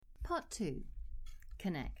Part 2.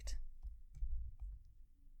 Connect.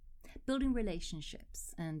 Building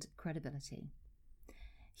relationships and credibility.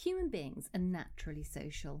 Human beings are naturally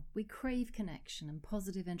social. We crave connection and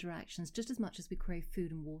positive interactions just as much as we crave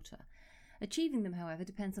food and water. Achieving them, however,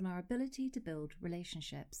 depends on our ability to build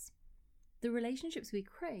relationships. The relationships we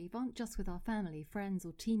crave aren't just with our family, friends,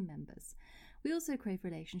 or team members. We also crave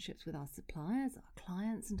relationships with our suppliers, our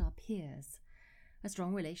clients, and our peers. A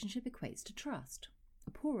strong relationship equates to trust. A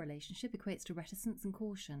poor relationship equates to reticence and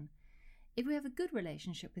caution. If we have a good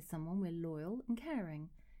relationship with someone, we're loyal and caring.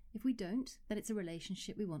 If we don't, then it's a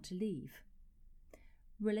relationship we want to leave.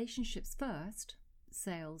 Relationships first,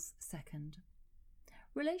 sales second.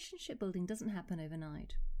 Relationship building doesn't happen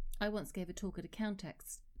overnight. I once gave a talk at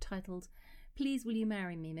Accountex titled, "Please Will You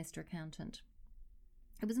Marry Me, Mr. Accountant?"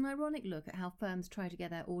 It was an ironic look at how firms try to get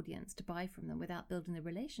their audience to buy from them without building the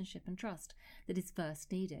relationship and trust that is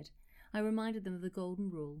first needed. I reminded them of the golden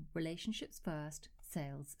rule: relationships first,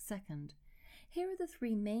 sales second. Here are the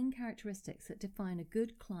 3 main characteristics that define a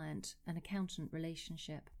good client and accountant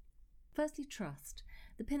relationship. Firstly, trust,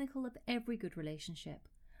 the pinnacle of every good relationship.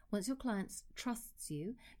 Once your client trusts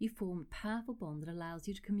you, you form a powerful bond that allows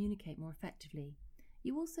you to communicate more effectively.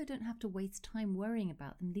 You also don't have to waste time worrying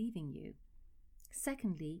about them leaving you.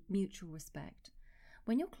 Secondly, mutual respect.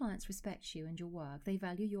 When your clients respect you and your work, they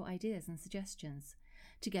value your ideas and suggestions.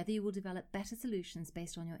 Together you will develop better solutions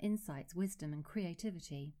based on your insights, wisdom, and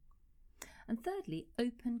creativity. And thirdly,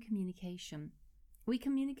 open communication. We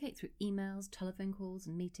communicate through emails, telephone calls,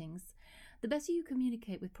 and meetings. The better you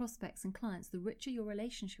communicate with prospects and clients, the richer your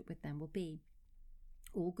relationship with them will be.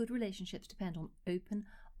 All good relationships depend on open,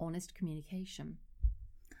 honest communication.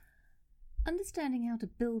 Understanding how to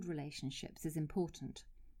build relationships is important.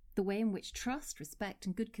 The way in which trust, respect,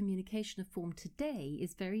 and good communication are formed today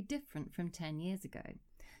is very different from 10 years ago.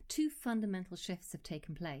 2 fundamental shifts have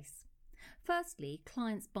taken place. Firstly,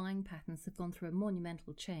 clients' buying patterns have gone through a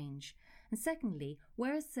monumental change. And secondly,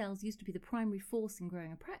 whereas sales used to be the primary force in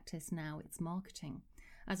growing a practice, now it's marketing.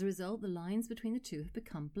 As a result, the lines between the 2 have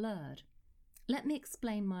become blurred. Let me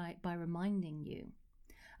explain by reminding you.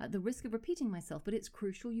 At the risk of repeating myself, but it's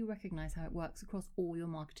crucial you recognize how it works across all your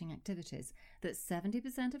marketing activities, that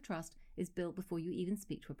 70% of trust is built before you even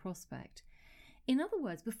speak to a prospect. In other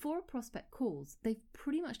words, before a prospect calls, they've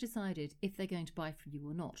pretty much decided if they're going to buy from you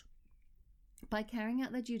or not. By carrying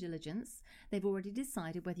out their due diligence, they've already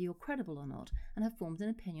decided whether you're credible or not and have formed an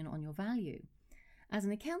opinion on your value. As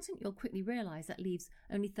an accountant, you'll quickly realize that leaves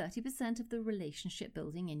only 30% of the relationship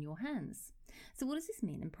building in your hands. So what does this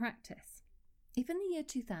mean in practice? If in the year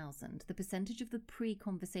 2000, the percentage of the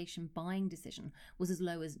pre-conversation buying decision was as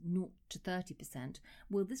low as 0 to 30%,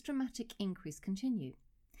 will this dramatic increase continue?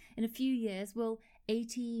 In a few years, will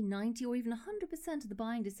 80, 90, or even 100% of the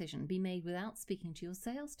buying decision be made without speaking to your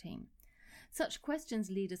sales team? Such questions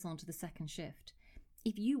lead us on to the second shift.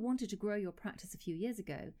 If you wanted to grow your practice a few years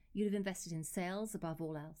ago, you'd have invested in sales above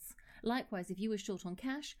all else. Likewise, if you were short on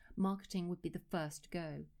cash, marketing would be the first to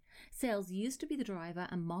go. Sales used to be the driver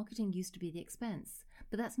and marketing used to be the expense,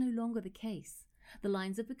 but that's no longer the case. The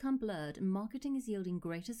lines have become blurred and marketing is yielding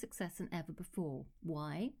greater success than ever before.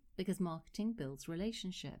 Why? Because marketing builds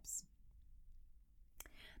relationships.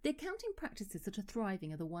 The accounting practices that are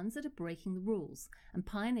thriving are the ones that are breaking the rules and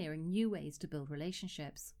pioneering new ways to build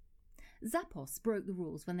relationships. Zappos broke the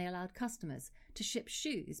rules when they allowed customers to ship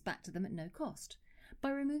shoes back to them at no cost.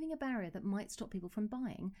 By removing a barrier that might stop people from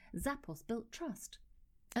buying, Zappos built trust.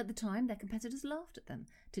 At the time, their competitors laughed at them.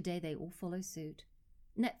 Today, they all follow suit.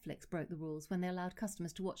 Netflix broke the rules when they allowed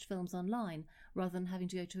customers to watch films online rather than having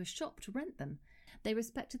to go to a shop to rent them. They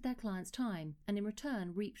respected their clients' time and in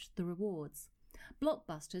return reaped the rewards.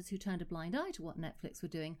 Blockbusters, who turned a blind eye to what Netflix were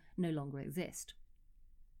doing, no longer exist.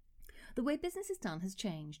 The way business is done has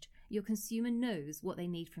changed. Your consumer knows what they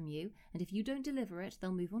need from you, and if you don't deliver it,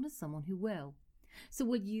 they'll move on to someone who will. So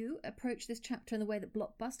will you approach this chapter in the way that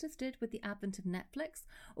Blockbusters did with the advent of Netflix,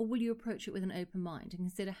 or will you approach it with an open mind and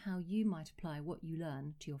consider how you might apply what you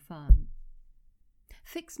learn to your firm?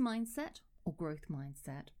 Fixed mindset or growth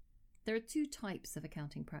mindset? There are 2 types of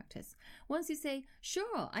accounting practice. Once you say,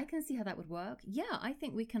 sure, I can see how that would work. Yeah, I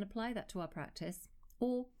think we can apply that to our practice.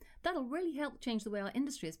 Or, that'll really help change the way our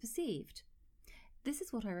industry is perceived. This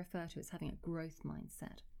is what I refer to as having a growth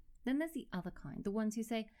mindset. Then there's the other kind, the ones who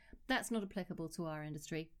say, that's not applicable to our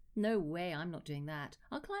industry. No way, I'm not doing that.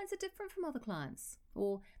 Our clients are different from other clients.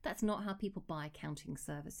 Or, that's not how people buy accounting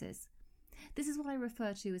services. This is what I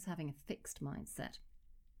refer to as having a fixed mindset.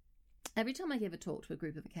 Every time I give a talk to a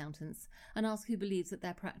group of accountants and ask who believes that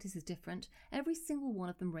their practice is different, every single one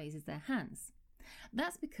of them raises their hands.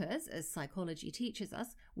 That's because, as psychology teaches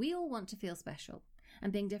us, we all want to feel special.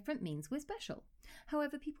 And being different means we're special.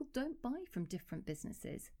 However, people don't buy from different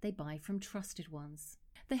businesses. They buy from trusted ones.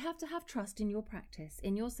 They have to have trust in your practice,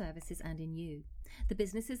 in your services, and in you. The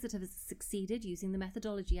businesses that have succeeded using the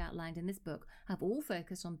methodology outlined in this book have all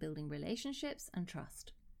focused on building relationships and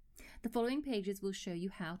trust. The following pages will show you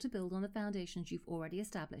how to build on the foundations you've already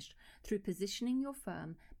established through positioning your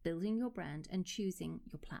firm, building your brand, and choosing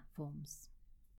your platforms.